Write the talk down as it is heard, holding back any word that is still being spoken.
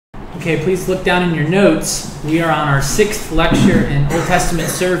Okay, please look down in your notes. We are on our 6th lecture in Old Testament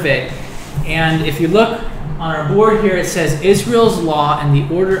survey. And if you look on our board here, it says Israel's Law and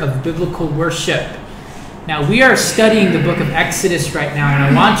the Order of Biblical Worship. Now, we are studying the book of Exodus right now, and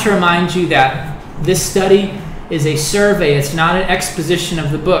I want to remind you that this study is a survey. It's not an exposition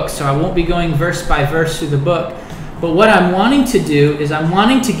of the book, so I won't be going verse by verse through the book. But what I'm wanting to do is I'm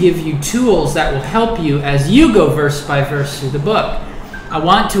wanting to give you tools that will help you as you go verse by verse through the book. I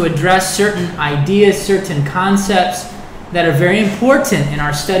want to address certain ideas, certain concepts that are very important in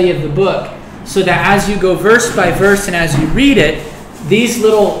our study of the book, so that as you go verse by verse and as you read it, these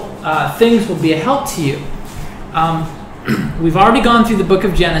little things will be a help to you. We've already gone through the book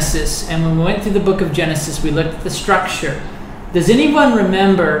of Genesis, and when we went through the book of Genesis, we looked at the structure. Does anyone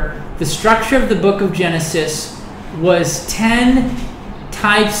remember the structure of the book of Genesis was 10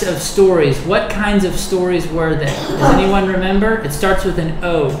 types of stories? What kinds of stories were they? Does anyone remember? It starts with an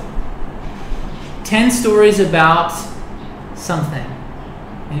O. 10 stories about something.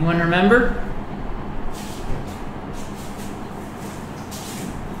 Anyone remember?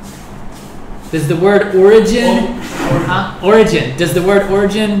 Does the word origin, origin, does the word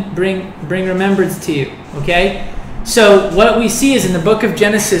origin bring remembrance to you? Okay? So what we see is in the book of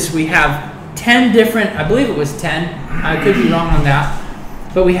Genesis we have 10 different, I believe it was 10, I could be wrong on that,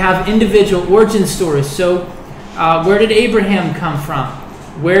 but we have individual origin stories. So where did Abraham come from?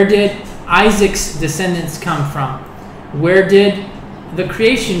 Where did Isaac's descendants come from? Where did the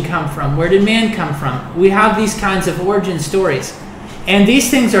creation come from? Where did man come from? We have these kinds of origin stories. And these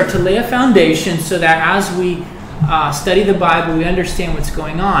things are to lay a foundation so that as we study the Bible, we understand what's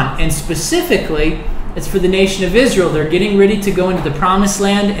going on. And specifically, it's for the nation of Israel. They're getting ready to go into the Promised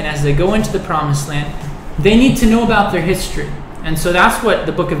Land, and as they go into the Promised Land, they need to know about their history. And so that's what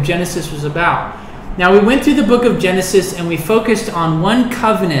the book of Genesis was about. Now, we went through the book of Genesis, and we focused on one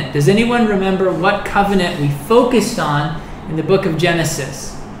covenant. Does anyone remember what covenant we focused on in the book of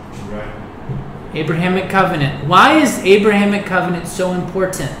Genesis? Right. Abrahamic covenant. Why is Abrahamic covenant so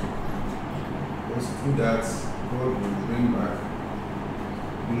important? It's true that God will bring back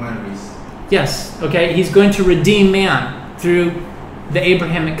human race. Yes, okay, he's going to redeem man through the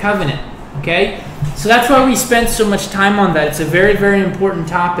Abrahamic covenant, okay? So that's why we spent so much time on that. It's a very, very important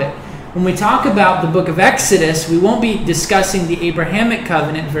topic. When we talk about the book of Exodus, we won't be discussing the Abrahamic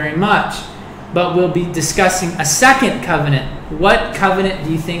covenant very much, but we'll be discussing a second covenant. What covenant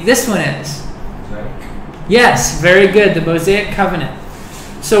do you think this one is? Yes, very good, the Mosaic covenant.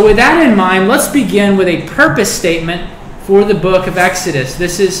 So with that in mind, let's begin with a purpose statement for the book of Exodus.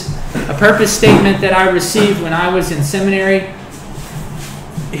 This is a purpose statement that I received when I was in seminary.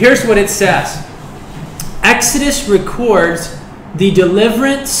 Here's what it says. Exodus records the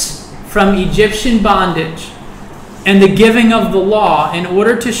deliverance from Egyptian bondage and the giving of the law in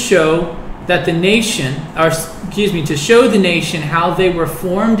order to show that the nation, to show the nation how they were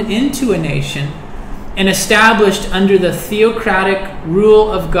formed into a nation and established under the theocratic rule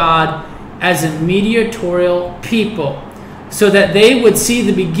of God as a mediatorial people, so that they would see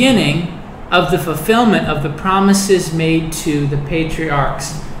the beginning of the fulfillment of the promises made to the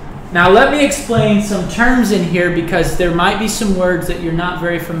patriarchs. Now let me explain some terms in here because there might be some words that you're not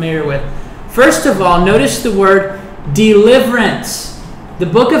very familiar with. First of all, notice the word deliverance. The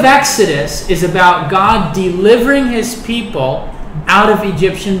book of Exodus is about God delivering his people out of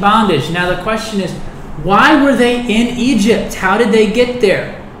Egyptian bondage. Now the question is, why were they in Egypt? How did they get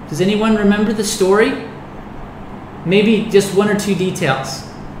there? Does anyone remember the story? Maybe just one or two details.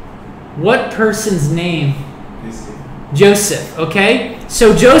 What person's name? Joseph, okay?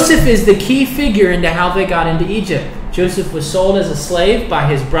 So Joseph is the key figure into how they got into Egypt. Joseph was sold as a slave by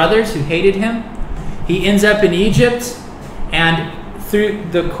his brothers who hated him. He ends up in Egypt, and through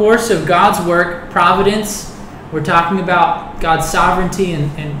the course of God's work, providence, we're talking about God's sovereignty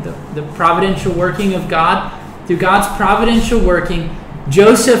and the providential working of God. Through God's providential working,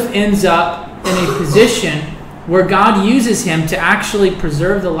 Joseph ends up in a position where God uses him to actually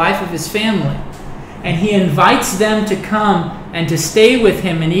preserve the life of his family. And he invites them to come and to stay with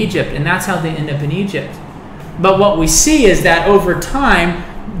him in Egypt. And that's how they end up in Egypt. But what we see is that over time,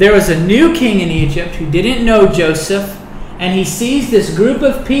 there was a new king in Egypt who didn't know Joseph. And he sees this group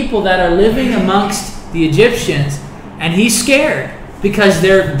of people that are living amongst the Egyptians. And he's scared because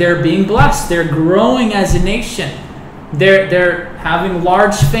they're being blessed. They're growing as a nation. They're having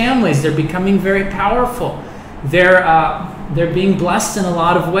large families. They're becoming very powerful. They're being blessed in a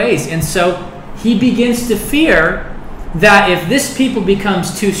lot of ways. And so he begins to fear that if this people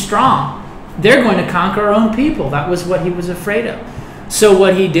becomes too strong, they're going to conquer our own people. That was what he was afraid of. So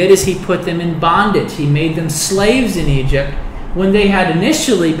what he did is he put them in bondage. He made them slaves in Egypt. when they had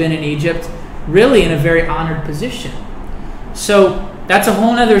initially been in Egypt, really in a very honored position. So that's a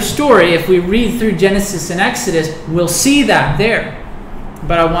whole other story. If we read through Genesis and Exodus, we'll see that there.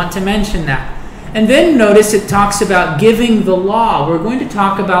 But I want to mention that. And then notice it talks about giving the law. We're going to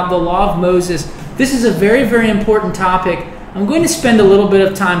talk about the law of Moses. This is a very, very important topic. I'm going to spend a little bit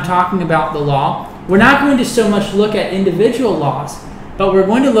of time talking about the law. We're not going to so much look at individual laws, but we're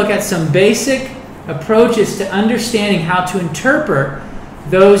going to look at some basic approaches to understanding how to interpret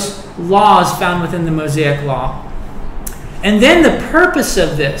those laws found within the Mosaic Law. And then the purpose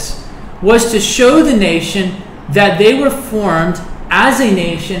of this was to show the nation that they were formed as a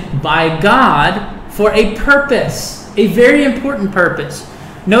nation by God for a purpose, a very important purpose.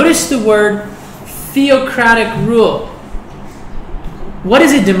 Notice the word theocratic rule. What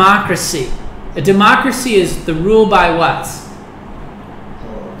is a democracy? A democracy is the rule by what?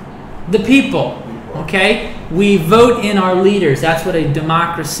 The people. Okay? We vote in our leaders. That's what a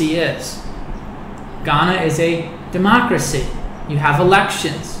democracy is. Ghana is a democracy. You have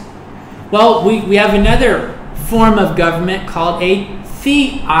elections. Well, we have another form of government called a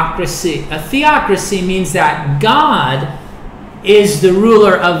theocracy. A theocracy means that God is the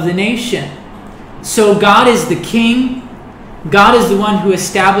ruler of the nation. So God is the king. God is the one who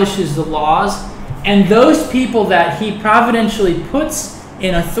establishes the laws. And those people that he providentially puts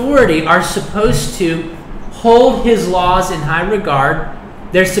in authority are supposed to hold his laws in high regard.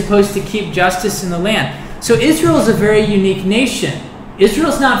 They're supposed to keep justice in the land. So Israel is a very unique nation.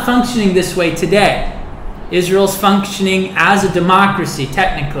 Israel's not functioning this way today. Israel's functioning as a democracy,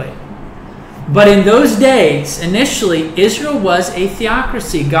 technically. But in those days, initially, Israel was a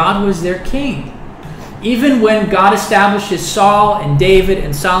theocracy. God was their king. Even when God establishes Saul and David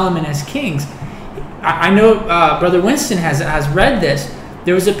and Solomon as kings, I know Brother Winston has read this.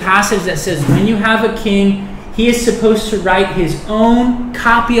 There was a passage that says when you have a king, he is supposed to write his own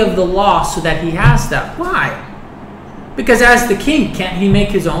copy of the law so that he has that. Why? Because as the king, can't he make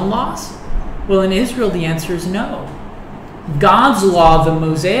his own laws? Well, in Israel, the answer is no. God's law, the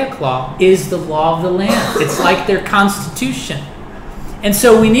Mosaic law, is the law of the land. It's like their constitution. And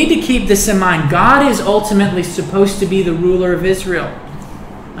so we need to keep this in mind. God is ultimately supposed to be the ruler of Israel.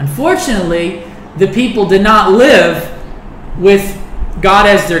 Unfortunately, the people did not live with God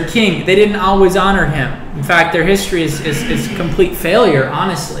as their king. They didn't always honor him. In fact, their history is complete failure,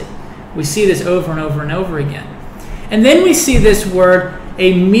 honestly. We see this over and over and over again. And then we see this word,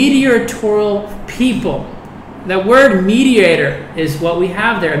 a mediatorial people. That word mediator is what we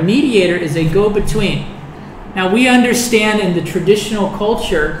have there. A mediator is a go-between. Now we understand in the traditional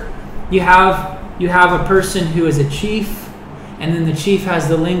culture, you have a person who is a chief, and then the chief has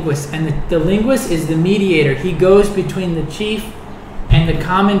the linguist. And the linguist is the mediator. He goes between the chief and the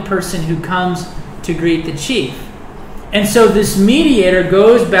common person who comes to greet the chief. And so this mediator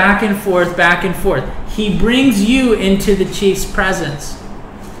goes back and forth, back and forth. He brings you into the chief's presence.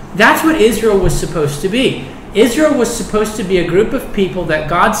 That's what Israel was supposed to be. Israel was supposed to be a group of people that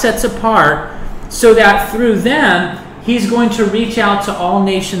God sets apart so that through them, he's going to reach out to all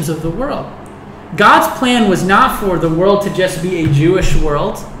nations of the world. God's plan was not for the world to just be a Jewish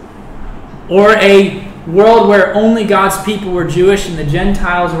world or a world where only God's people were Jewish and the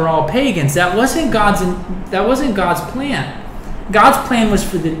Gentiles were all pagans. That wasn't God's plan. God's plan was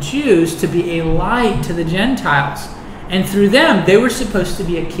for the Jews to be a light to the Gentiles. And through them, they were supposed to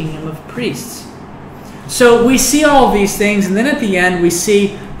be a kingdom of priests. So we see all of these things, and then at the end, we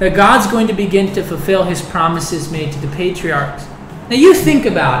see that God's going to begin to fulfill his promises made to the patriarchs. Now you think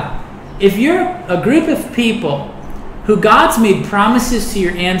about it. If you're a group of people who God's made promises to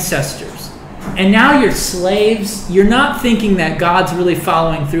your ancestors, and now you're slaves, you're not thinking that God's really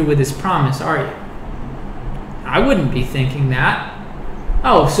following through with his promise, are you? I wouldn't be thinking that.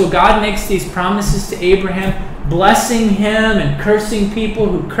 Oh, so God makes these promises to Abraham, blessing him and cursing people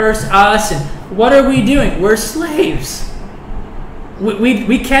who curse us, and what are we doing? We're slaves.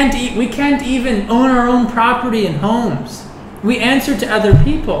 We can't even own our own property and homes. We answer to other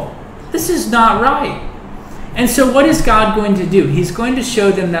people. This is not right. And so what is God going to do? He's going to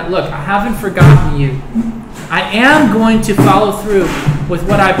show them that, look, I haven't forgotten you. I am going to follow through with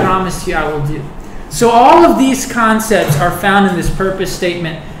what I promised you I will do. So all of these concepts are found in this purpose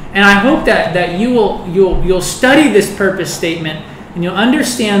statement. And I hope that you'll study this purpose statement and you'll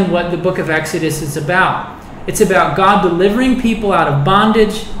understand what the book of Exodus is about. It's about God delivering people out of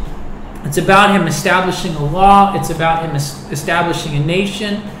bondage. It's about him establishing a law. It's about him establishing a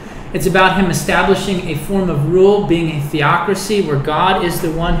nation. It's about him establishing a form of rule, being a theocracy where God is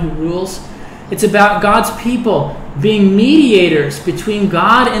the one who rules. It's about God's people being mediators between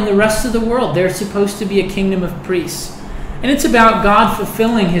God and the rest of the world. They're supposed to be a kingdom of priests. And it's about God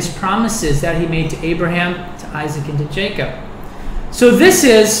fulfilling his promises that he made to Abraham, to Isaac, and to Jacob. So this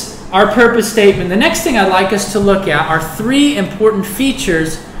is our purpose statement. The next thing I'd like us to look at are 3 important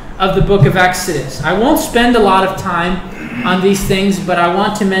features of the book of Exodus. I won't spend a lot of time on these things, but I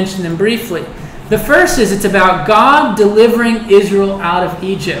want to mention them briefly. The first is it's about God delivering Israel out of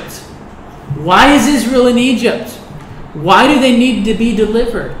Egypt. Why is Israel in Egypt? Why do they need to be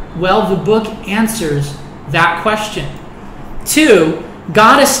delivered? Well, the book answers that question. 2,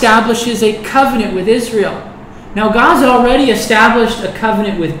 God establishes a covenant with Israel. Now, God's already established a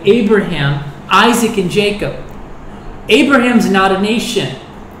covenant with Abraham, Isaac, and Jacob. Abraham's not a nation.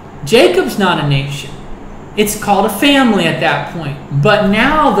 Jacob's not a nation. It's called a family at that point. But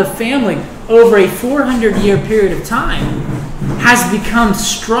now the family, over a 400-year period of time, has become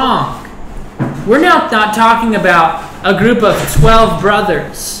strong. We're now not talking about a group of 12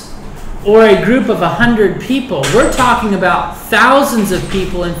 brothers or a group of 100 people. We're talking about thousands of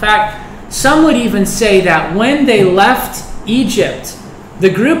people. In fact, some would even say that when they left Egypt, the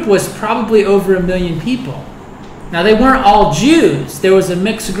group was probably over 1 million people. Now, they weren't all Jews. There was a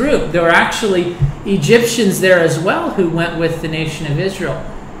mixed group. There were actually Egyptians there as well who went with the nation of Israel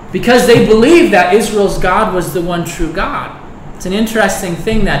because they believed that Israel's God was the one true God. It's an interesting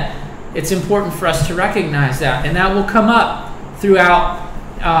thing that it's important for us to recognize that, and that will come up throughout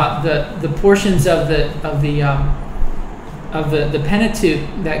the portions of the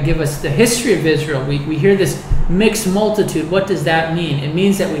Pentateuch that give us the history of Israel. We hear this mixed multitude. What does that mean? It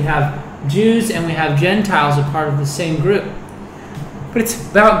means that we have Jews and we have Gentiles a part of the same group. But it's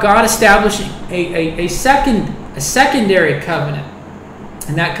about God establishing a secondary covenant.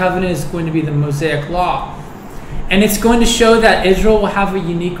 And that covenant is going to be the Mosaic Law. And it's going to show that Israel will have a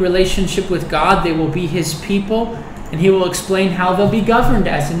unique relationship with God. They will be his people. And he will explain how they'll be governed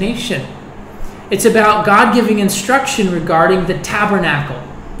as a nation. It's about God giving instruction regarding the tabernacle.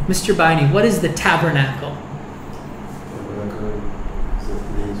 Mr. Biney, what is the tabernacle?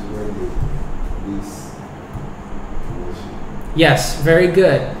 Yes, very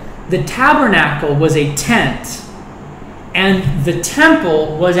good. The tabernacle was a tent, and the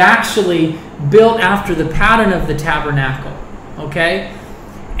temple was actually built after the pattern of the tabernacle, okay?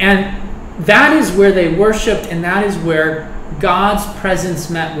 And that is where they worshipped, and that is where God's presence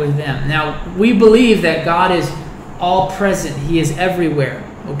met with them. Now, we believe that God is all present. He is everywhere,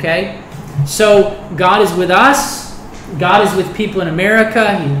 okay? So, God is with us. God is with people in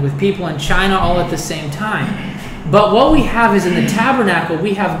America. He's with people in China all at the same time. But what we have is in the tabernacle,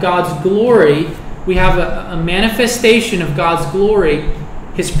 we have God's glory. We have a manifestation of God's glory,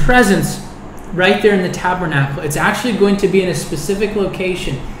 his presence right there in the tabernacle. It's actually going to be in a specific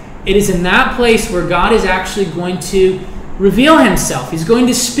location. It is in that place where God is actually going to reveal himself. He's going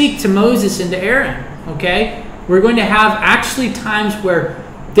to speak to Moses and to Aaron, okay? We're going to have actually times where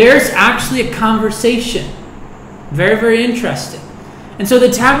there's actually a conversation. Very, very interesting. And so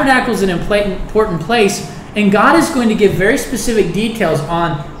the tabernacle is an important place. And God is going to give very specific details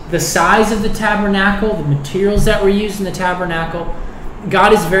on the size of the tabernacle, the materials that were used in the tabernacle.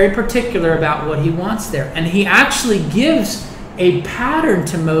 God is very particular about what he wants there. And he actually gives a pattern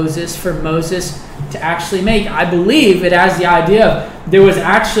to Moses for Moses to actually make. I believe it has the idea of there was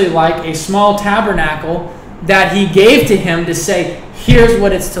actually like a small tabernacle that he gave to him to say, here's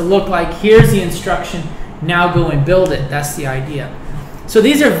what it's to look like, here's the instruction, now go and build it. That's the idea. So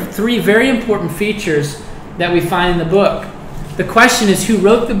these are 3 very important features that we find in the book. The question is, who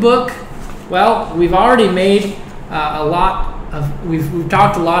wrote the book? Well, we've already made we've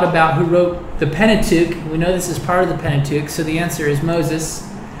talked a lot about who wrote the Pentateuch. We know this is part of the Pentateuch, so the answer is Moses.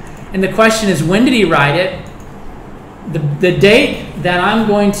 And the question is, when did he write it? The date that I'm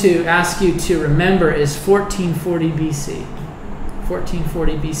going to ask you to remember is 1440 BC.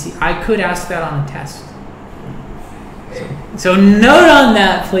 1440 BC. I could ask that on a test. So note on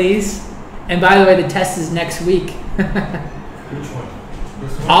that, please. And by the way, the test is next week. Which one?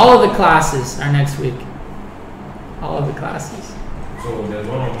 All of the classes are next week. All of the classes. So there's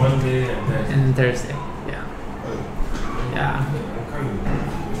one on Monday and Thursday. And Thursday, yeah. Yeah.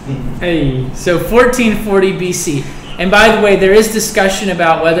 Hey, so 1440 BC. And by the way, there is discussion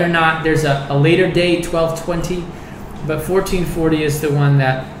about whether or not there's a later date, 1220. But 1440 is the one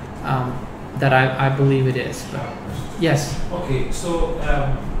that I believe it is. But, yes? Okay, so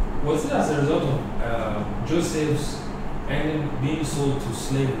was it as a result of Joseph's being sold to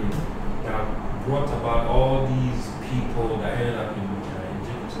slavery that brought about all these people that ended up in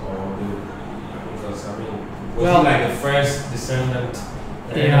Egypt? Or because, I mean, was he like the first descendant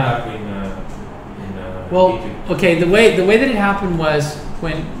that ended up in Egypt? Okay, the way that it happened was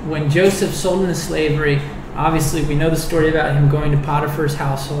when Joseph sold into slavery, Obviously, we know the story about him going to Potiphar's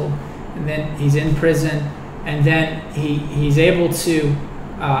household, and then he's in prison, and then he's able to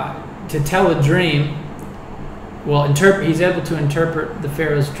tell a dream. Well, he's able to interpret the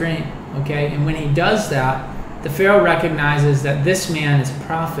Pharaoh's dream. Okay, and when he does that, the Pharaoh recognizes that this man is a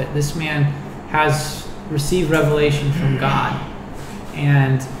prophet. This man has received revelation from God,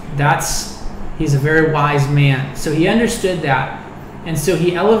 and he's a very wise man. So he understood that, and so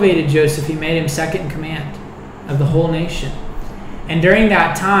he elevated Joseph. He made him second in command of the whole nation. And during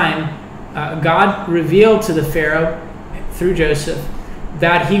that time, God revealed to the Pharaoh through Joseph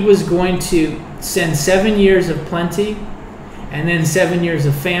that he was going to send 7 years of plenty and then 7 years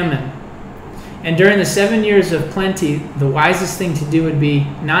of famine. And during the 7 years of plenty, the wisest thing to do would be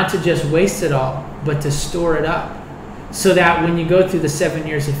not to just waste it all, but to store it up, so that when you go through the 7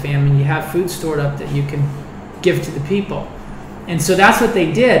 years of famine, you have food stored up that you can give to the people. And so that's what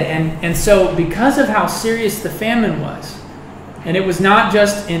they did. And so because of how serious the famine was, and it was not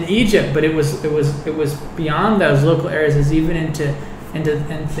just in Egypt, but it was beyond those local areas, as even into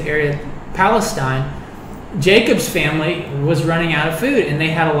the area of Palestine, Jacob's family was running out of food, and they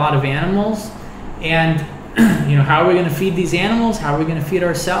had a lot of animals. And how are we going to feed these animals? How are we going to feed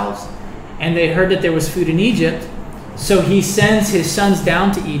ourselves? And they heard that there was food in Egypt, so he sends his sons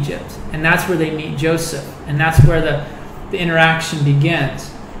down to Egypt, and that's where they meet Joseph, and that's where the interaction begins.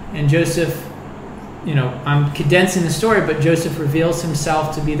 And Joseph, I'm condensing the story, but Joseph reveals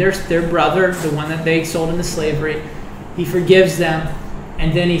himself to be their brother, the one that they sold into slavery. He forgives them,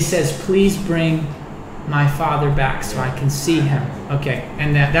 and then he says, "Please bring my father back so I can see him." Okay,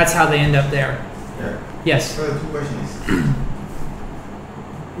 and that's how they end up there. Yeah. Yes. So 2 questions.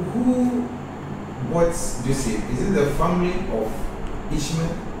 What's Joseph? Is it the family of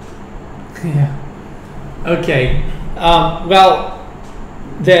Ishmael? Yeah. Okay. Well,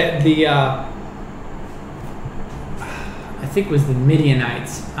 I think it was the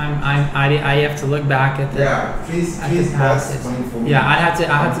Midianites. I have to look back at the. Yeah, please pass it for me. Yeah, I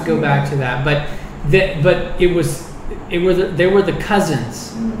have to go back to that, but they were the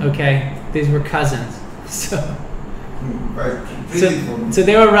cousins. Okay, these were cousins. So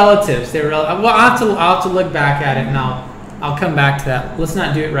they were relatives. Well, I'll have to look back at it, and I'll come back to that. Let's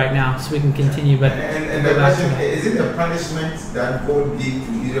not do it right now, so we can continue. But and the question is it the punishment that God gave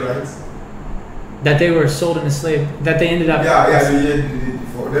to Israelites? That they were sold into slave. That they ended up.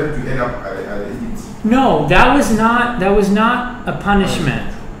 For them to end up at Egypt. No, that was not a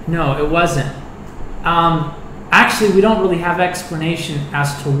punishment. No, it wasn't. Actually, we don't really have explanation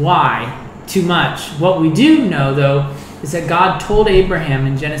as to why too much. What we do know, though, is that God told Abraham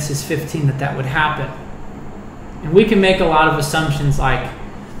in Genesis 15 that would happen. And we can make a lot of assumptions, like,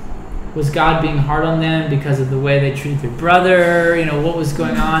 was God being hard on them because of the way they treated their brother? What was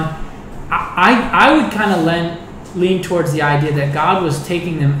going on? I would kind of lean towards the idea that God was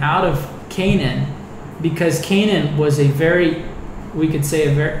taking them out of Canaan because Canaan was a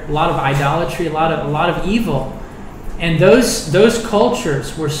lot of idolatry, a lot of evil. And those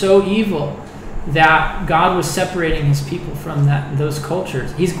cultures were so evil that God was separating his people from those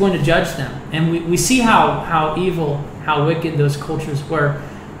cultures. He's going to judge them. And we see how evil, how wicked those cultures were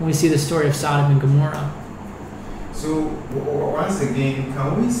when we see the story of Sodom and Gomorrah. So once again,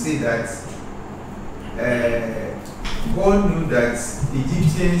 can we say that God knew that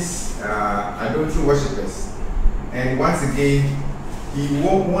Egyptians are adultery worshippers, and once again he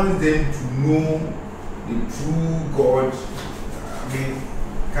wants them to know the true God?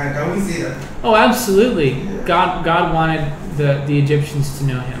 Can we say that? Oh, absolutely. Yeah. God wanted the Egyptians to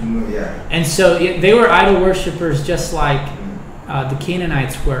know him. Yeah. And so they were idol worshippers just like the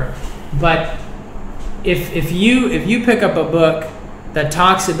Canaanites were. But if you pick up a book that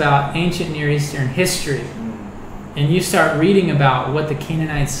talks about ancient Near Eastern history, and you start reading about what the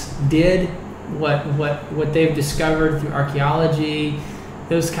Canaanites did, what they've discovered through archaeology,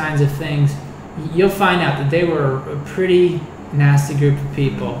 those kinds of things, you'll find out that they were a pretty nasty group of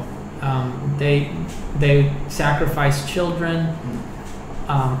people. They sacrificed children,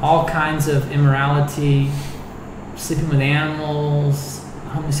 all kinds of immorality, sleeping with animals.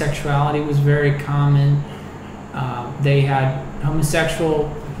 Homosexuality was very common. They had homosexual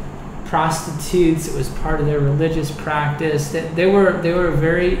prostitutes. It was part of their religious practice. They were a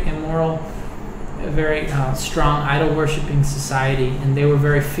very immoral, a very strong idol worshiping society, and they were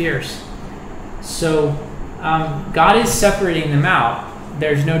very fierce. So God is separating them out.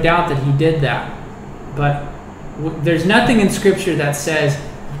 There's no doubt that he did that. But there's nothing in Scripture that says,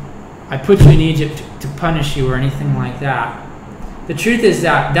 I put you in Egypt to punish you or anything like that. The truth is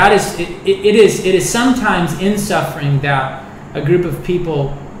that it is sometimes in suffering that a group of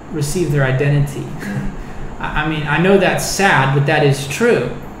people receive their identity. I mean, I know that's sad, but that is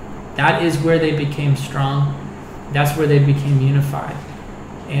true. That is where they became strong. That's where they became unified.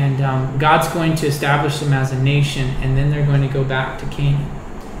 And God's going to establish them as a nation, and then they're going to go back to Canaan.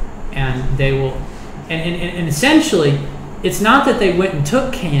 And they will, and essentially, it's not that they went and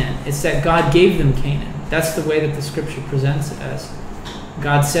took Canaan, it's that God gave them Canaan. That's the way that the scripture presents it as.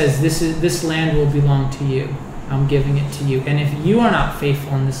 God says, this land will belong to you. I'm giving it to you. And if you are not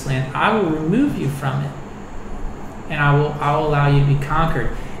faithful in this land, I will remove you from it. And I will allow you to be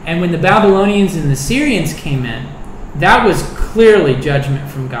conquered. And when the Babylonians and the Syrians came in, that was clearly judgment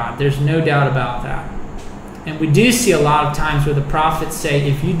from God. There's no doubt about that. And we do see a lot of times where the prophets say,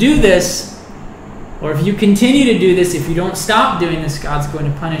 if you do this, or if you continue to do this, if you don't stop doing this, God's going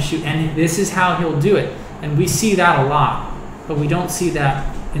to punish you. And this is how he'll do it. And we see that a lot. But we don't see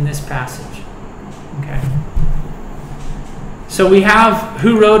that in this passage. Okay. So we have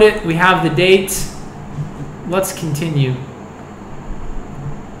who wrote it. We have the dates. Let's continue.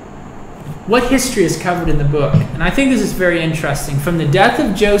 What history is covered in the book? And I think this is very interesting. From the death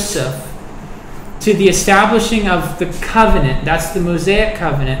of Joseph to the establishing of the covenant, that's the Mosaic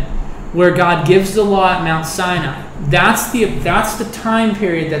covenant, where God gives the law at Mount Sinai. That's the time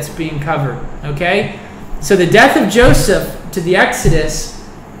period that's being covered. Okay? So the death of Joseph to the Exodus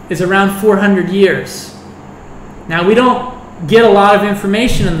is around 400 years. Now we don't get a lot of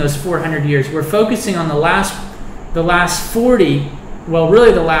information in those 400 years. We're focusing on the last 40, well,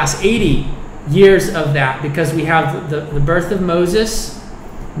 really the last 80 years of that, because we have the birth of Moses.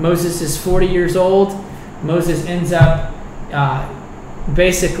 Moses is 40 years old. Moses ends up,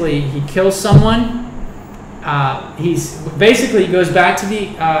 basically, he kills someone. He goes back to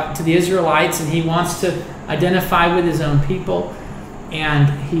the Israelites, and he wants to identify with his own people. And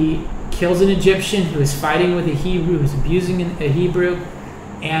he kills an Egyptian who is fighting with a Hebrew, who's abusing a Hebrew.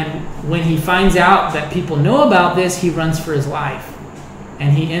 And when he finds out that people know about this, he runs for his life.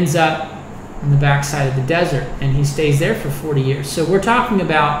 And he ends up on the backside of the desert, and he stays there for 40 years. So we're talking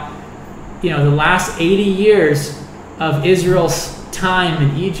about, the last 80 years of Israel's time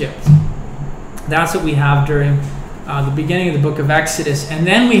in Egypt. That's what we have during the beginning of the book of Exodus. And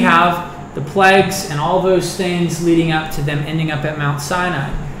then we have the plagues and all those things leading up to them ending up at Mount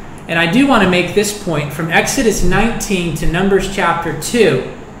Sinai. And I do want to make this point. From Exodus 19 to Numbers chapter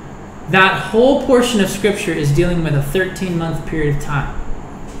 2, that whole portion of Scripture is dealing with a 13-month period of time.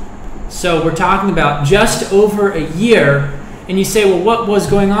 So we're talking about just over a year. And you say, well, what was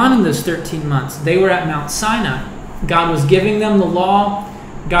going on in those 13 months? They were at Mount Sinai. God was giving them the law.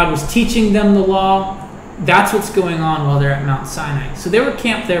 God was teaching them the law. That's what's going on while they're at Mount Sinai. So they were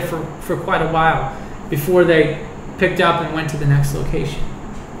camped there for quite a while before they picked up and went to the next location.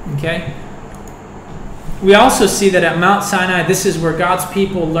 Okay? We also see that at Mount Sinai, this is where God's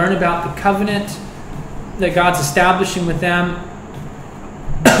people learn about the covenant that God's establishing with them.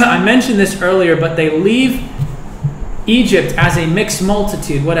 I mentioned this earlier, but they leave Egypt as a mixed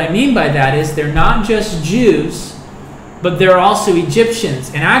multitude. What I mean by that is they're not just Jews, but they're also Egyptians.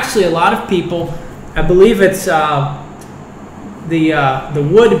 And actually a lot of people, I believe it's the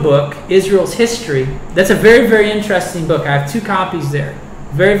Wood book, Israel's History. That's a very, very interesting book. I have 2 copies there.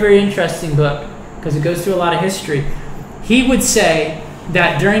 Very, very interesting book because it goes through a lot of history. He would say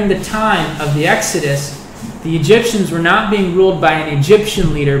that during the time of the Exodus, the Egyptians were not being ruled by an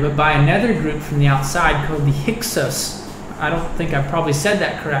Egyptian leader, but by another group from the outside called the Hyksos. I don't think I probably said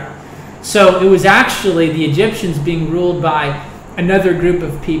that correct. So it was actually the Egyptians being ruled by another group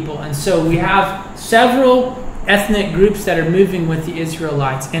of people. And so we have several ethnic groups that are moving with the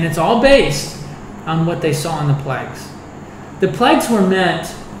Israelites, and it's all based on what they saw in the plagues. The plagues were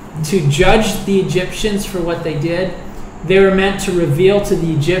meant to judge the Egyptians for what they did. They were meant to reveal to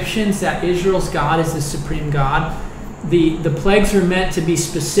the Egyptians that Israel's God is the supreme God. The plagues were meant to be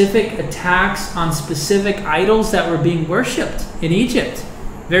specific attacks on specific idols that were being worshipped in Egypt.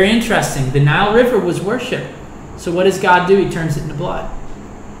 Very interesting. The Nile River was worshipped. So what does God do? He turns it into blood.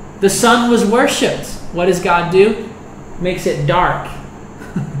 The sun was worshipped. What does God do? Makes it dark.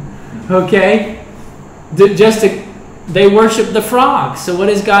 Okay? They worship the frogs. So what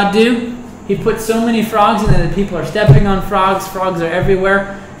does God do? He puts so many frogs in that people are stepping on frogs. Frogs are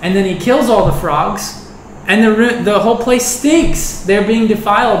everywhere. And then he kills all the frogs. And the whole place stinks. They're being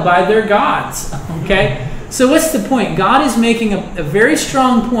defiled by their gods. Okay? So what's the point? God is making a very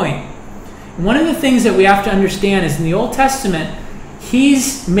strong point. One of the things that we have to understand is in the Old Testament,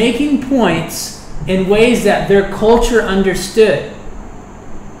 he's making points in ways that their culture understood.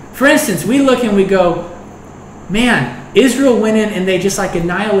 For instance, we look and we go, man, Israel went in and they just like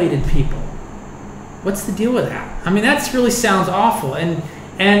annihilated people. What's the deal with that? I mean, that really sounds awful. And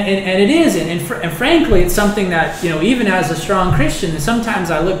And it is, and frankly, it's something that, even as a strong Christian, sometimes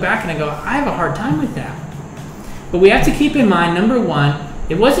I look back and I go, I have a hard time with that. But we have to keep in mind, number one,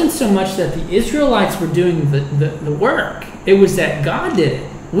 it wasn't so much that the Israelites were doing the work. It was that God did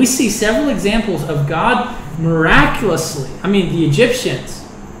it. We see several examples of God miraculously. The Egyptians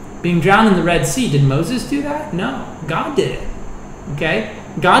being drowned in the Red Sea. Did Moses do that? No. God did it. Okay?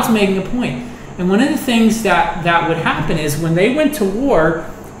 God's making a point. And one of the things that would happen is when they went to war,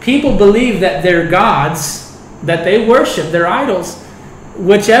 people believed that their gods, that they worship, their idols,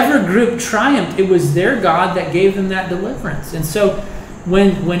 whichever group triumphed, it was their God that gave them that deliverance. And so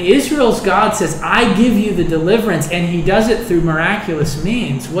when Israel's God says, I give you the deliverance, and he does it through miraculous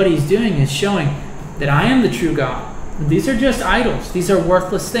means, what he's doing is showing that I am the true God. These are just idols. These are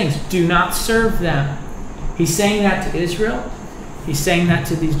worthless things. Do not serve them. He's saying that to Israel. He's saying that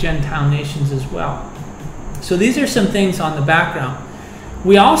to these Gentile nations as well. So these are some things on the background.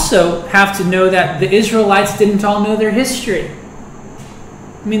 We also have to know that the Israelites didn't all know their history.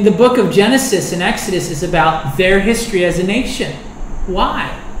 The book of Genesis and Exodus is about their history as a nation.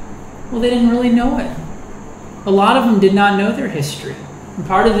 Why? Well, they didn't really know it. A lot of them did not know their history. And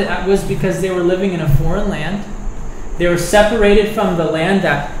part of that was because they were living in a foreign land. They were separated from the land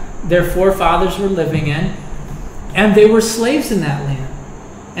that their forefathers were living in. And they were slaves in that land.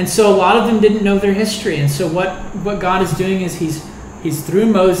 And so a lot of them didn't know their history. And so what God is doing is he's through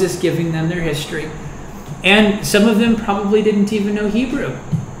Moses giving them their history. And some of them probably didn't even know Hebrew.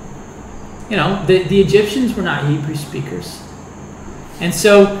 The Egyptians were not Hebrew speakers. And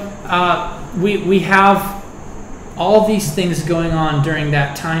so we have all these things going on during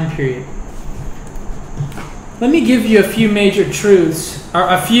that time period. Let me give you a few major truths, or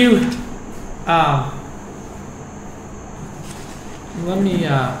a few... Let me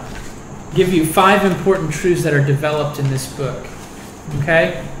give you 5 important truths that are developed in this book.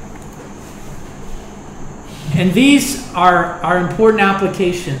 Okay? And these are important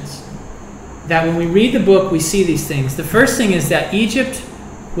applications that when we read the book, we see these things. The first thing is that Egypt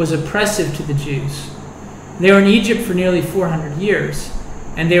was oppressive to the Jews. They were in Egypt for nearly 400 years,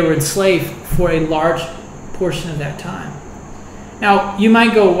 and they were enslaved for a large portion of that time. Now, you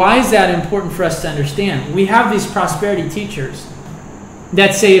might go, why is that important for us to understand? We have these prosperity teachers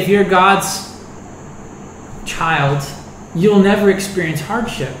that say if you're God's child, you'll never experience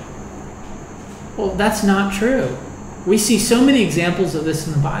hardship. Well, that's not true. We see so many examples of this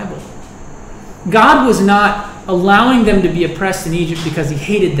in the Bible. God was not allowing them to be oppressed in Egypt because he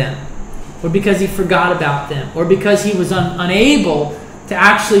hated them, or because he forgot about them, or because he was unable to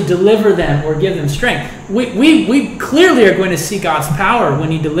actually deliver them or give them strength. We clearly are going to see God's power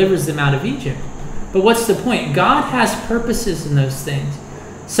when he delivers them out of Egypt. But what's the point? God has purposes in those things.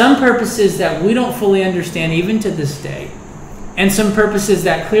 Some purposes that we don't fully understand even to this day. And some purposes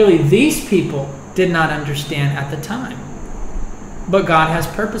that clearly these people did not understand at the time. But God has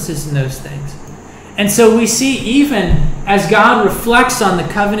purposes in those things. And so we see even as God reflects on the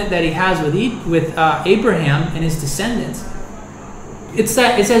covenant that he has with Abraham and his descendants, it's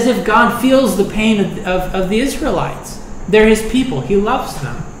as if God feels the pain of the Israelites. They're his people. He loves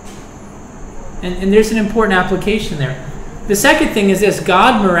them. And there's an important application there. The second thing is this: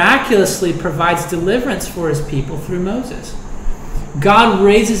 God miraculously provides deliverance for his people through Moses. God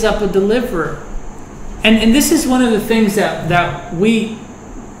raises up a deliverer. And this is one of the things that we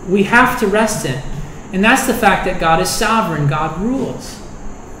have to rest in. And that's the fact that God is sovereign. God rules.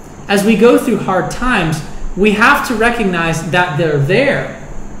 As we go through hard times, we have to recognize that they're there.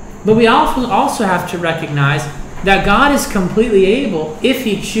 But we also have to recognize that God is completely able, if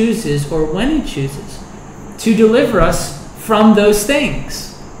he chooses or when he chooses, to deliver us from those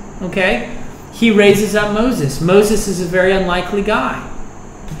things. Okay? He raises up Moses. Moses is a very unlikely guy.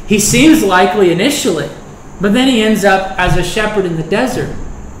 He seems likely initially, but then he ends up as a shepherd in the desert.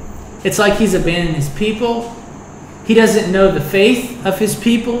 It's like he's abandoned his people. He doesn't know the faith of his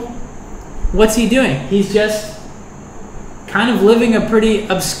people. What's he doing? He's just kind of living a pretty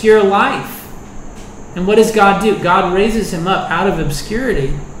obscure life. And what does God do? God raises him up out of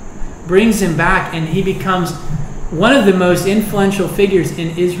obscurity, brings him back, and he becomes one of the most influential figures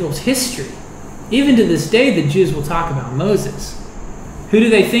in Israel's history. Even to this day, the Jews will talk about Moses. Who do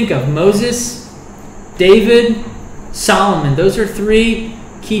they think of? Moses, David, Solomon. Those are 3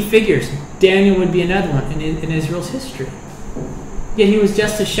 key figures. Daniel would be another one in Israel's history. Yet he was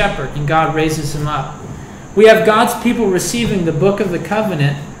just a shepherd, and God raises him up. We have God's people receiving the book of the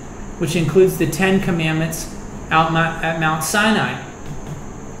covenant, which includes the 10 commandments at Mount Sinai.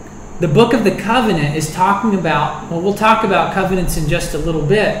 The book of the covenant is talking about, well, we'll talk about covenants in just a little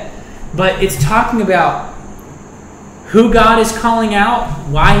bit, but it's talking about who God is calling out,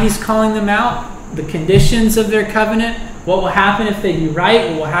 why he's calling them out, the conditions of their covenant, what will happen if they do right,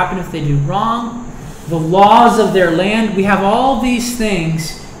 what will happen if they do wrong, the laws of their land. We have all these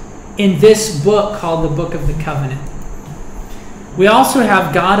things in this book called the Book of the Covenant. We also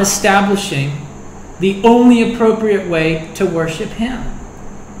have God establishing the only appropriate way to worship him,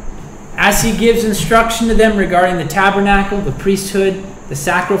 as he gives instruction to them regarding the tabernacle, the priesthood, the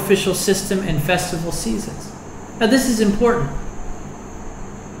sacrificial system, and festival seasons. Now this is important.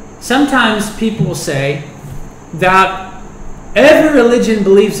 Sometimes people will say that every religion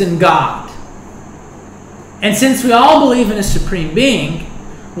believes in God. And since we all believe in a supreme being,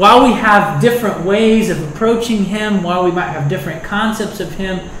 while we have different ways of approaching him, while we might have different concepts of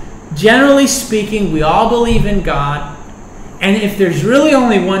him, generally speaking, we all believe in God. And if there's really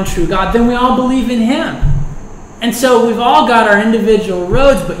only one true God, then we all believe in him. And so we've all got our individual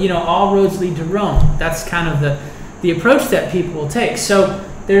roads, but all roads lead to Rome. That's kind of the approach that people will take. So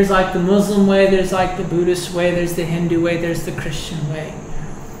there's like the Muslim way, there's like the Buddhist way, there's the Hindu way, there's the Christian way.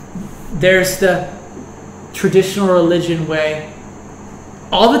 There's the traditional religion way.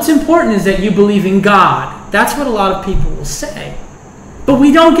 All that's important is that you believe in God. That's what a lot of people will say. But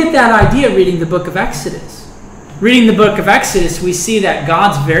we don't get that idea reading the book of Exodus. Reading the book of Exodus, we see that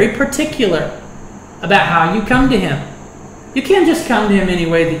God's very particular about how you come to him. You can't just come to him any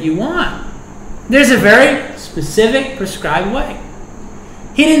way that you want. There's a very specific, prescribed way.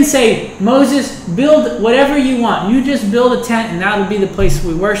 He didn't say, Moses, build whatever you want. You just build a tent and that'll be the place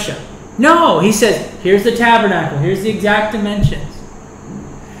we worship. No, he says, here's the tabernacle. Here's the exact dimensions.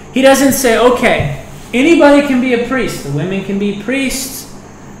 He doesn't say, okay, anybody can be a priest. The women can be priests.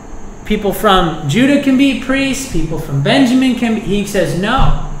 People from Judah can be priests. People from Benjamin can be. He says,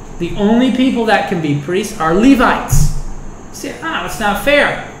 no. The only people that can be priests are Levites. You say, it's not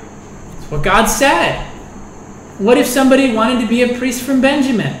fair. It's what God said. What if somebody wanted to be a priest from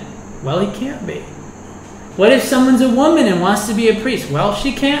Benjamin? Well, he can't be. What if someone's a woman and wants to be a priest? Well,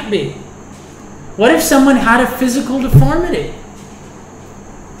 she can't be. What if someone had a physical deformity?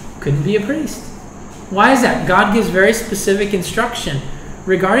 Couldn't be a priest. Why is that? God gives very specific instruction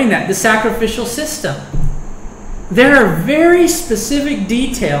regarding that. The sacrificial system. There are very specific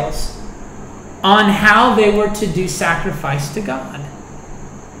details on how they were to do sacrifice to God.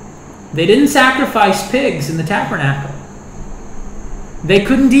 They didn't sacrifice pigs in the tabernacle. They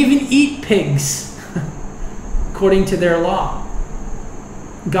couldn't even eat pigs according to their law.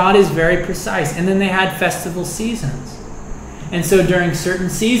 God is very precise. And then they had festival seasons. And so during certain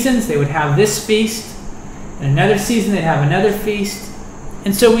seasons, they would have this feast. And another season, they'd have another feast.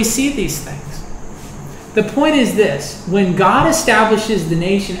 And so we see these things. The point is this. When God establishes the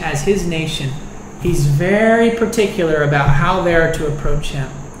nation as his nation, he's very particular about how they are to approach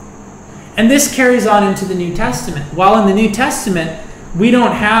him. And this carries on into the New Testament. While in the New Testament, we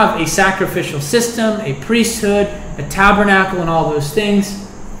don't have a sacrificial system, a priesthood, a tabernacle, and all those things.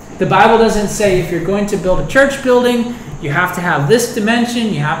 The Bible doesn't say if you're going to build a church building, you have to have this dimension.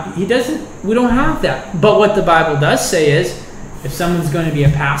 We don't have that. But what the Bible does say is, if someone's going to be a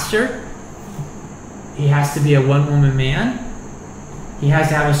pastor, he has to be a one-woman man. He has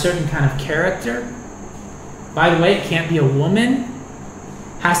to have a certain kind of character. By the way, it can't be a woman.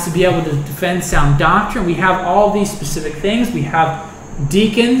 Has to be able to defend sound doctrine. We have all these specific things. We have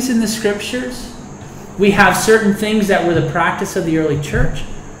deacons in the scriptures. We have certain things that were the practice of the early church.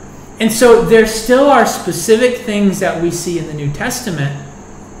 And so there still are specific things that we see in the New Testament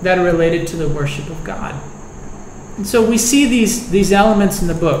that are related to the worship of God. And so we see these elements in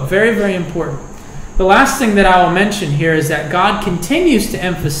the book. Very, very important. The last thing that I will mention here is that God continues to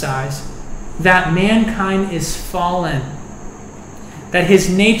emphasize that mankind is fallen, that his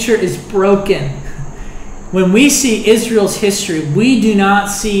nature is broken. When we see Israel's history, we do not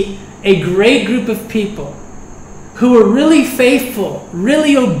see a great group of people who were really faithful,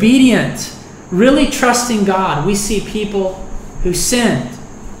 really obedient, really trusting God. We see people who sinned.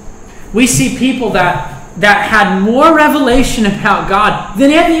 We see people that had more revelation about God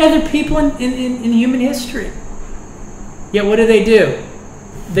than any other people in human history. Yet what do?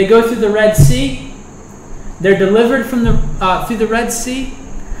 They go through the Red Sea. They're delivered from through the Red Sea.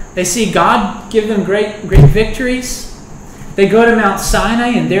 They see God give them great victories. They go to Mount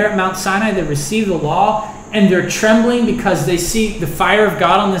Sinai, and there at Mount Sinai they receive the law, and they're trembling because they see the fire of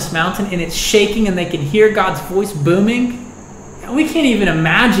God on this mountain, and it's shaking, and they can hear God's voice booming. We can't even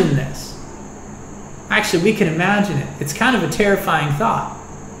imagine this. Actually, we can imagine it. It's kind of a terrifying thought.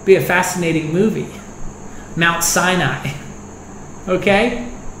 It'd be a fascinating movie. Mount Sinai.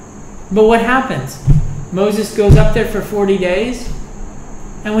 Okay? But what happens? Moses goes up there for 40 days,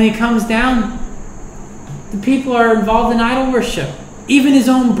 and when he comes down, The people are involved in idol worship. Even his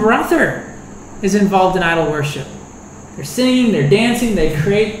own brother is involved in idol worship. They're singing, they're dancing, they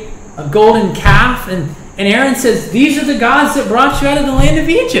create a golden calf, and Aaron says, these are the gods that brought you out of the land of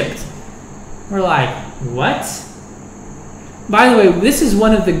Egypt. We're like, what? By the way, this is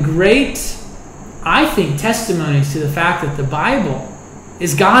one of the great, I think, testimonies to the fact that the Bible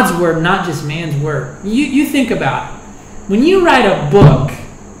is God's word, not just man's word. You think about it. When you write a book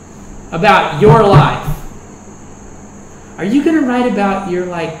about your life, are you going to write about your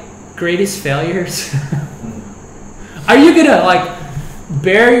greatest failures? Are you going to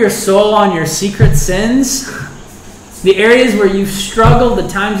bare your soul on your secret sins? The areas where you've struggled, the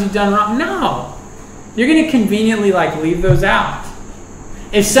times you've done wrong? No. You're going to conveniently leave those out.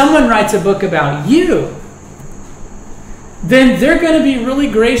 If someone writes a book about you, then they're going to be really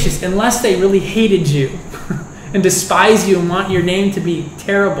gracious, unless they really hated you and despise you and want your name to be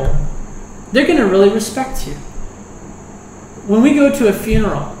terrible. They're going to really respect you. When we go to a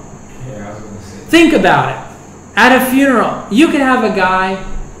funeral, think about it. At a funeral, you could have a guy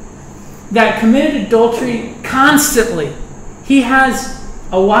that committed adultery constantly. He has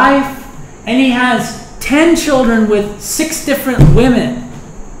a wife and he has 10 children with 6 different women.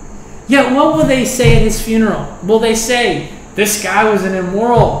 Yet what will they say at his funeral? Will they say, this guy was an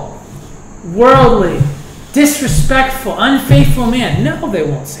immoral, worldly, disrespectful, unfaithful man? No, they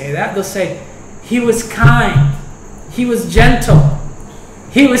won't say that. They'll say, he was kind, he was gentle,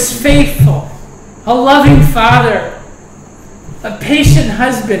 he was faithful, a loving father, a patient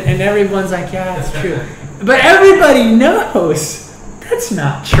husband. And everyone's like, yeah, that's true. But everybody knows that's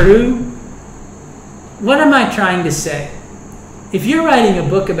not true. What am I trying to say? If you're writing a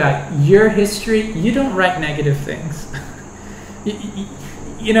book about your history, you don't write negative things.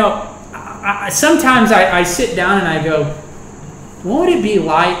 Sometimes I sit down and I go, what would it be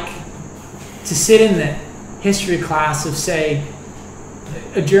like to sit in the history class of, say,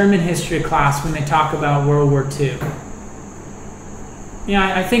 a German history class when they talk about World War II?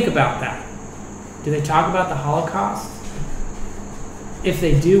 I think about that. Do they talk about the Holocaust? If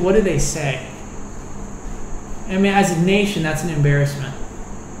they do, what do they say? I mean, as a nation, that's an embarrassment.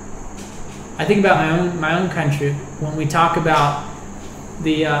 I think about my own country when we talk about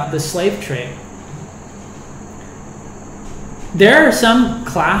the slave trade. There are some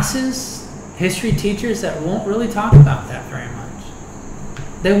classes, history teachers, that won't really talk about that very much.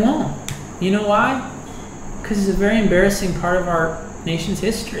 They won't. You know why? Because it's a very embarrassing part of our nation's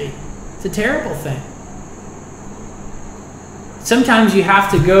history. It's a terrible thing. Sometimes you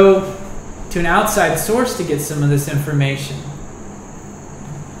have to go to an outside source to get some of this information.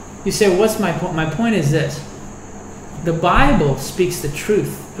 You say, what's my point? My point is this. The Bible speaks the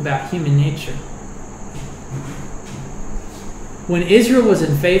truth about human nature. When Israel was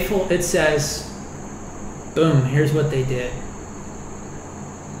unfaithful, it says, boom, here's what they did.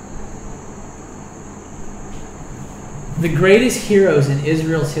 The greatest heroes in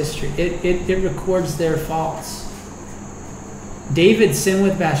Israel's history, it records their faults. David's sin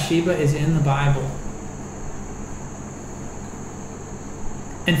with Bathsheba is in the Bible.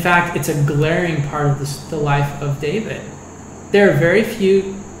 In fact, it's a glaring part of the life of David. There are very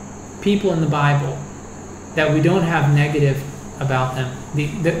few people in the Bible that we don't have negative about them.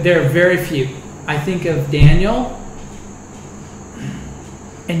 There are very few. I think of Daniel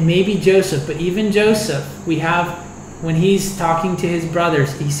and maybe Joseph, but even Joseph, we have, when he's talking to his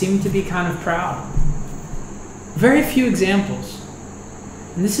brothers, he seemed to be kind of proud. Very few examples.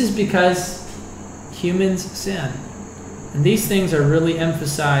 And this is because humans sin. And these things are really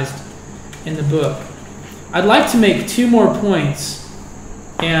emphasized in the book. I'd like to make 2 more points,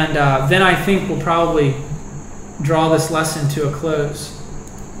 and then I think we'll probably draw this lesson to a close.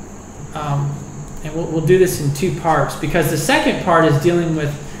 And we'll do this in 2 parts, because the second part is dealing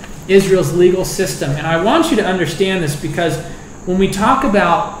with Israel's legal system. And I want you to understand this, because when we talk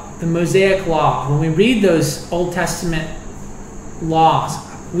about the Mosaic Law, when we read those Old Testament laws,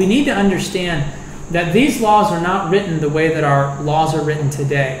 we need to understand that these laws are not written the way that our laws are written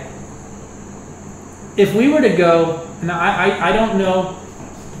today. If we were to go, and I don't know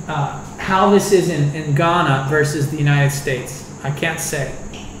how this is in Ghana versus the United States. I can't say.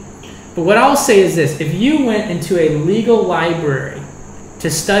 But what I'll say is this. If you went into a legal library to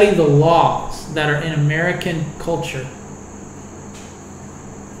study the laws that are in American culture,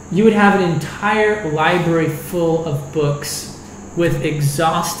 you would have an entire library full of books with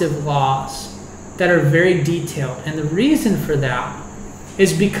exhaustive laws that are very detailed. And the reason for that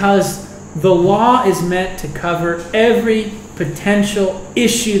is because the law is meant to cover every potential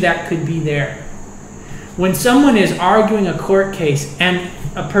issue that could be there. When someone is arguing a court case and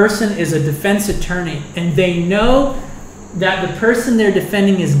a person is a defense attorney and they know that the person they're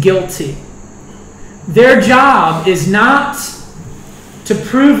defending is guilty, their job is not to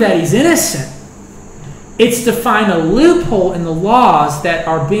prove that he's innocent. It's to find a loophole in the laws that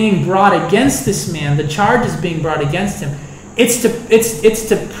are being brought against this man, the charges being brought against him. It's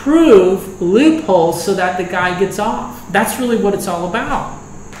to prove loopholes so that the guy gets off. That's really what it's all about.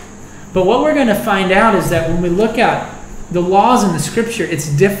 But what we're going to find out is that when we look at the laws in the Scripture, it's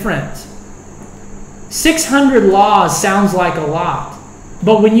different. 600 laws sounds like a lot.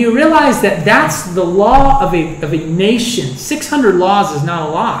 But when you realize that that's the law of a nation, 600 laws is not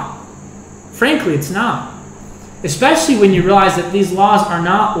a lot. Frankly, it's not. Especially when you realize that these laws are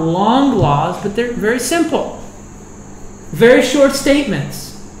not long laws, but they're very simple. Very short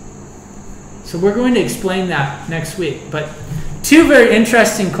statements. So we're going to explain that next week. But two very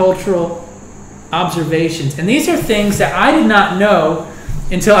interesting cultural observations. And these are things that I did not know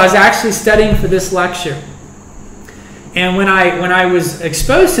until I was actually studying for this lecture. And when I was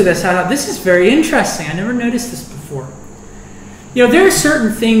exposed to this, I thought, this is very interesting. I never noticed this before. You know, there are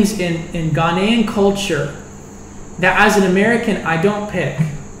certain things in Ghanaian culture that as an American I don't pick.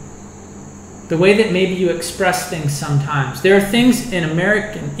 The way that maybe you express things sometimes. There are things in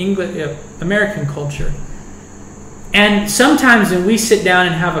American culture. And sometimes when we sit down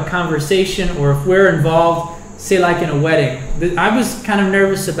and have a conversation, or if we're involved, say like in a wedding. I was kind of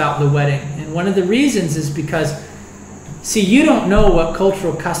nervous about the wedding. And one of the reasons is because, see, you don't know what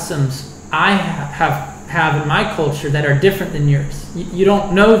cultural customs I have in my culture that are different than yours. You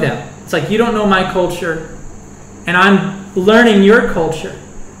don't know them. It's like you don't know my culture, and I'm learning your culture.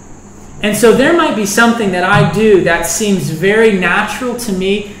 And so there might be something that I do that seems very natural to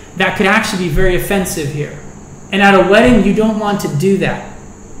me that could actually be very offensive here. And at a wedding, you don't want to do that.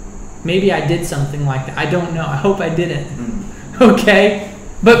 Maybe I did something like that. I don't know. I hope I didn't. Okay?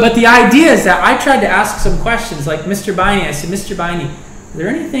 But the idea is that I tried to ask some questions, like Mr. Biney. I said, Mr. Biney, are there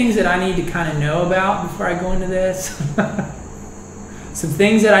any things that I need to kind of know about before I go into this? Some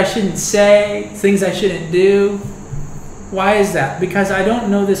things that I shouldn't say, things I shouldn't do. Why is that? Because I don't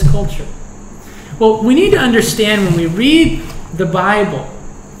know this culture. Well, we need to understand when we read the Bible,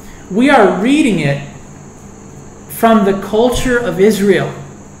 we are reading it from the culture of Israel.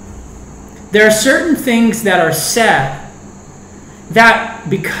 There are certain things that are said that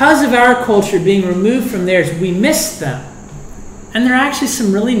because of our culture being removed from theirs, we miss them. And there are actually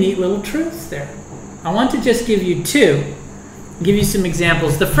some really neat little truths there. I want to just give you two, give you some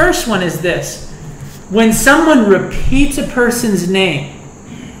examples. The first one is this. When someone repeats a person's name,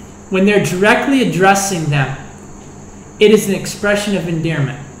 when they're directly addressing them, it is an expression of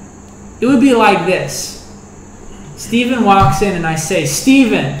endearment. It would be like this. Stephen walks in and I say,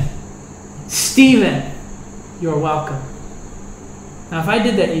 Stephen, Stephen, you're welcome. Now if I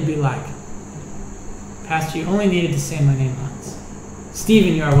did that, you'd be like, Pastor, you only needed to say my name once.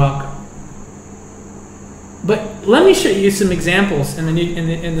 Stephen, you are welcome. But let me show you some examples in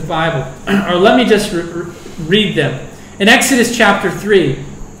the Bible. Or let me just read them. In Exodus chapter 3,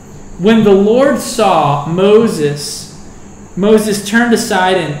 when the Lord saw Moses turned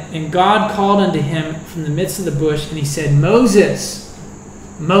aside and God called unto him from the midst of the bush and he said, Moses,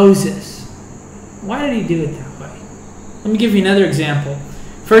 Moses. Why did he do it that way? Let me give you another example.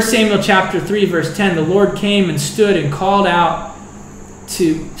 1 Samuel chapter 3 verse 10, the Lord came and stood and called out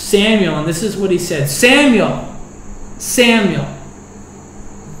to Samuel, and this is what he said, Samuel, Samuel.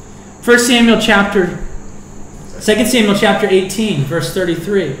 2 Samuel chapter 18, verse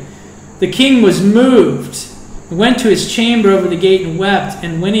 33. The king was moved, went to his chamber over the gate and wept,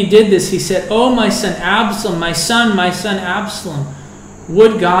 and when he did this, he said, Oh, my son Absalom, my son Absalom,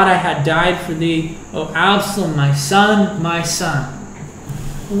 would God I had died for thee, O Absalom, my son, my son.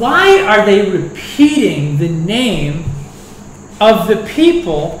 Why are they repeating the name of the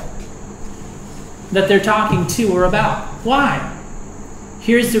people that they're talking to or about? Why?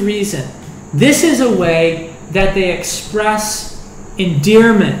 Here's the reason. This is a way that they express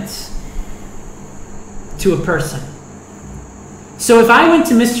endearment to a person. So if I went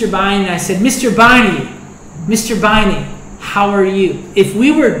to Mr. Biney and I said, Mr. Biney, how are you? If we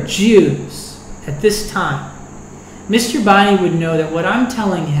were Jews at this time, Mr. Biney would know that what I'm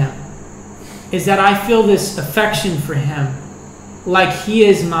telling him is that I feel this affection for him, like he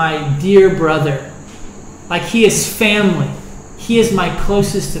is my dear brother, like he is family. He is my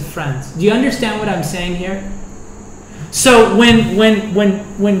closest of friends. Do you understand what I'm saying here? So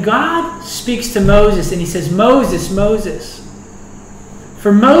when God speaks to Moses and he says, Moses, Moses,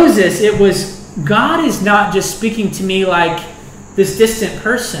 for Moses it was, God is not just speaking to me like this distant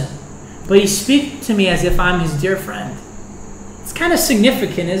person, but he speaks to me as if I'm his dear friend. It's kind of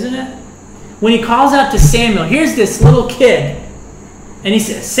significant, isn't it? When he calls out to Samuel, here's this little kid, and he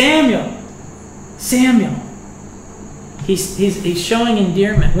says, Samuel, Samuel. He's showing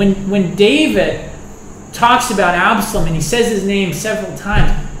endearment. When David talks about Absalom and he says his name several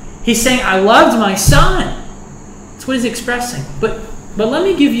times, he's saying, I loved my son. That's what he's expressing. But let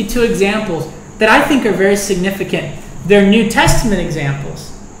me give you two examples that I think are very significant. They're New Testament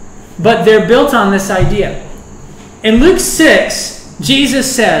examples, but they're built on this idea. In Luke 6,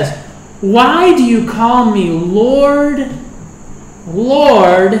 Jesus says, why do you call me Lord,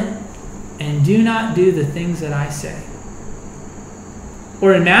 Lord, and do not do the things that I say?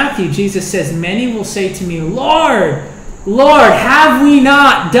 Or in Matthew, Jesus says, many will say to me, Lord, Lord, have we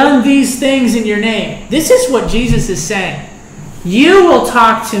not done these things in your name? This is what Jesus is saying. You will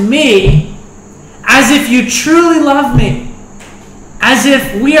talk to me as if you truly love me, as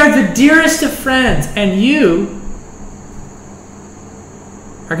if we are the dearest of friends, and you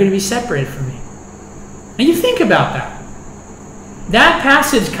are going to be separated from me. And you think about that. That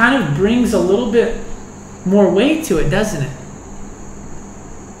passage kind of brings a little bit more weight to it, doesn't it?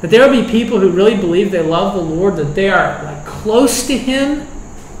 That there will be people who really believe they love the Lord, that they are like close to Him,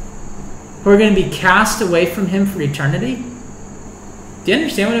 who are going to be cast away from Him for eternity. Do you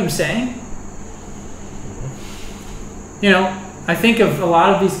understand what I'm saying? You know, I think of a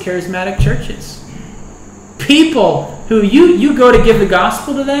lot of these charismatic churches. People who you go to give the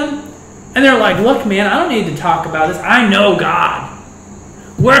gospel to them, and they're like, look, man, I don't need to talk about this. I know God.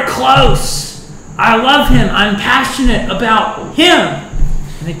 We're close. I love Him. I'm passionate about Him.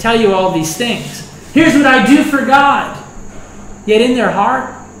 And they tell you all these things. Here's what I do for God. Yet in their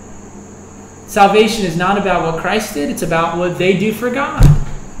heart, salvation is not about what Christ did. It's about what they do for God.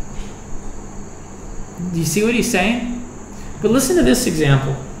 Do you see what he's saying? But listen to this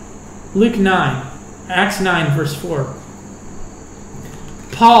example. Luke 9. Acts 9, verse 4.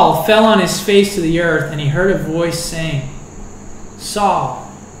 Paul fell on his face to the earth, and he heard a voice saying,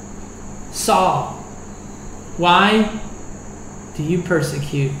 Saul, Saul, why do you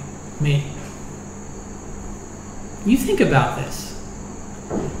persecute me? You think about this.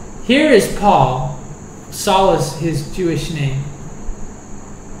 Here is Paul. Saul is his Jewish name.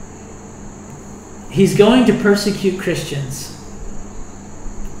 He's going to persecute Christians.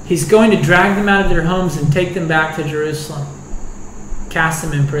 He's going to drag them out of their homes and take them back to Jerusalem. Cast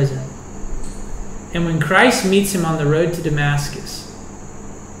them in prison. And when Christ meets him on the road to Damascus,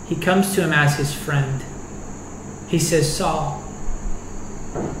 he comes to him as his friend. He says, Saul,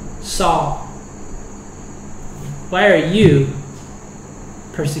 Saul, why are you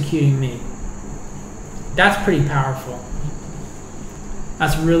persecuting me? That's pretty powerful.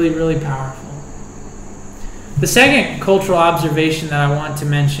 That's really, really powerful. The second cultural observation that I want to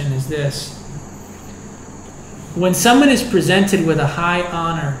mention is this. When someone is presented with a high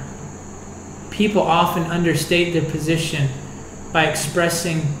honor, people often understate their position by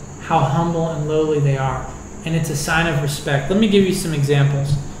expressing how humble and lowly they are. And it's a sign of respect. Let me give you some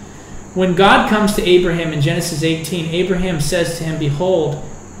examples. When God comes to Abraham in Genesis 18, Abraham says to him, Behold,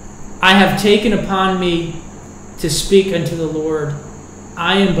 I have taken upon me to speak unto the Lord.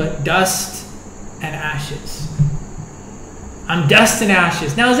 I am but dust and ashes. I'm dust and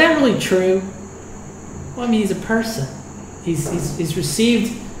ashes. Now, is that really true? Well, I mean, he's a person. He's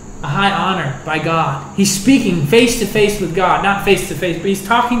received a high honor by God. He's speaking face to face with God. Not face to face, but he's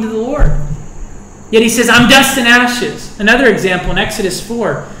talking to the Lord. Yet he says, I'm dust and ashes. Another example in Exodus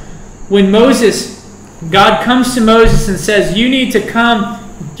 4. When God comes to Moses and says, you need to come.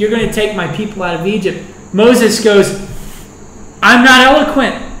 You're going to take my people out of Egypt. Moses goes, I'm not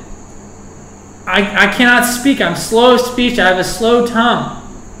eloquent. I cannot speak. I'm slow of speech. I have a slow tongue.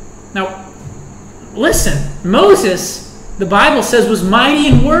 Now, listen. Moses, the Bible says, was mighty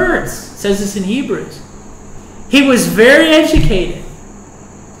in words. It says this in Hebrews. He was very educated.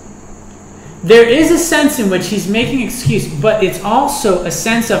 There is a sense in which he's making excuse, but it's also a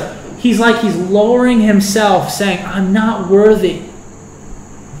sense of he's lowering himself, saying, I'm not worthy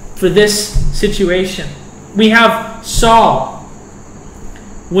for this situation. We have Saul.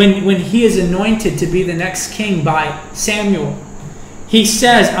 When he is anointed to be the next king by Samuel, he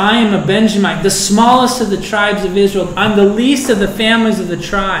says, I am a Benjamite, the smallest of the tribes of Israel. I'm the least of the families of the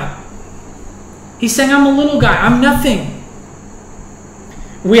tribe. He's saying, I'm a little guy. I'm nothing.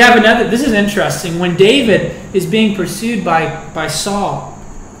 We have another, this is interesting. When David is being pursued by Saul,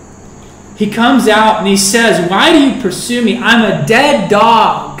 he comes out and he says, why do you pursue me? I'm a dead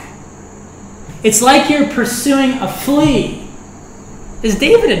dog. It's like you're pursuing a flea. Is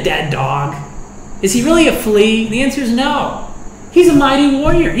David a dead dog? Is he really a flea? The answer is no. He's a mighty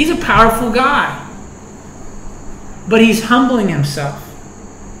warrior. He's a powerful guy. but he's humbling himself.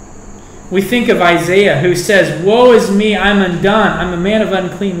 We think of Isaiah, who says, "Woe is me, I'm undone. I'm a man of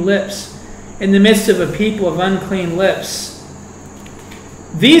unclean lips, in the midst of a people of unclean lips."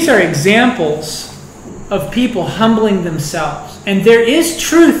 These are examples of people humbling themselves. And there is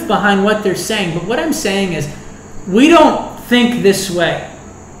truth behind what they're saying. But what I'm saying is, we don't think this way.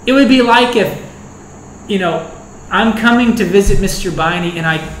 It would be like if, I'm coming to visit Mr. Biney, and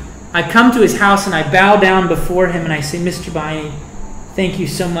I come to his house and I bow down before him and I say, "Mr. Biney, thank you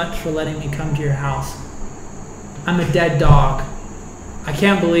so much for letting me come to your house. I'm a dead dog. I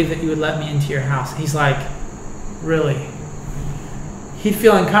can't believe that you would let me into your house." He's like, "Really?" He'd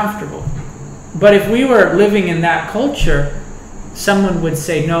feel uncomfortable. But if we were living in that culture, someone would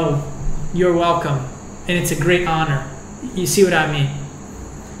say, "No, you're welcome. And it's a great honor." You see what I mean?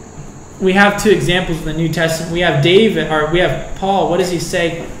 We have two examples in the New Testament. We have we have Paul. What does he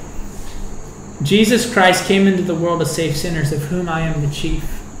say? "Jesus Christ came into the world to save sinners, of whom I am the chief."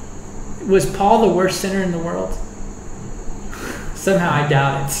 Was Paul the worst sinner in the world? Somehow I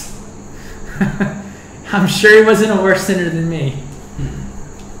doubt it. I'm sure he wasn't a worse sinner than me.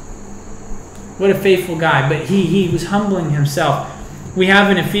 What a faithful guy. But he was humbling himself. We have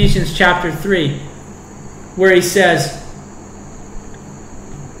in Ephesians chapter 3, where he says,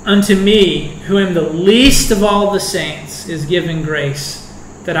 "Unto me, who am the least of all the saints, is given grace,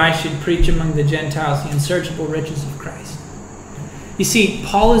 that I should preach among the Gentiles the unsearchable riches of Christ." You see,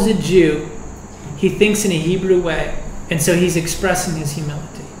 Paul is a Jew. He thinks in a Hebrew way. And so he's expressing his humility.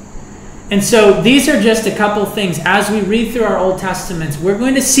 And so these are just a couple of things. As we read through our Old Testaments, we're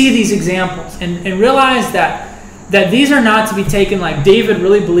going to see these examples and realize that these are not to be taken like David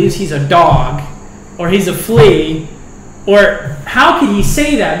really believes he's a dog or he's a flea, or how could he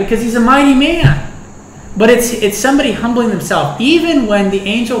say that? Because he's a mighty man. But it's somebody humbling themselves. Even when the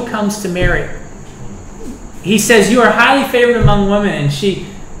angel comes to Mary, he says, "You are highly favored among women," and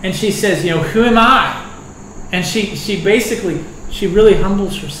she says, "Who am I?" And she really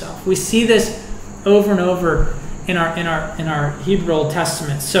humbles herself. We see this over and over in our Hebrew Old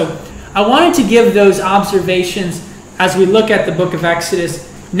Testament. So I wanted to give those observations as we look at the book of Exodus.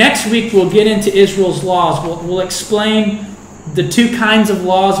 Next week we'll get into Israel's laws. We'll explain the two kinds of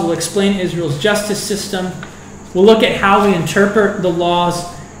laws. We'll explain Israel's justice system. We'll look at how we interpret the laws,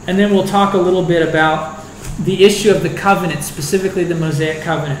 and then we'll talk a little bit about the issue of the covenant, specifically the Mosaic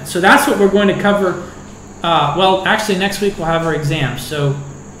covenant. So that's what we're going to cover. Actually, next week we'll have our exam, so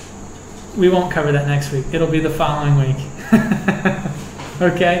we won't cover that next week. It'll be the following week.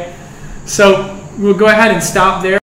 Okay? So we'll go ahead and stop there.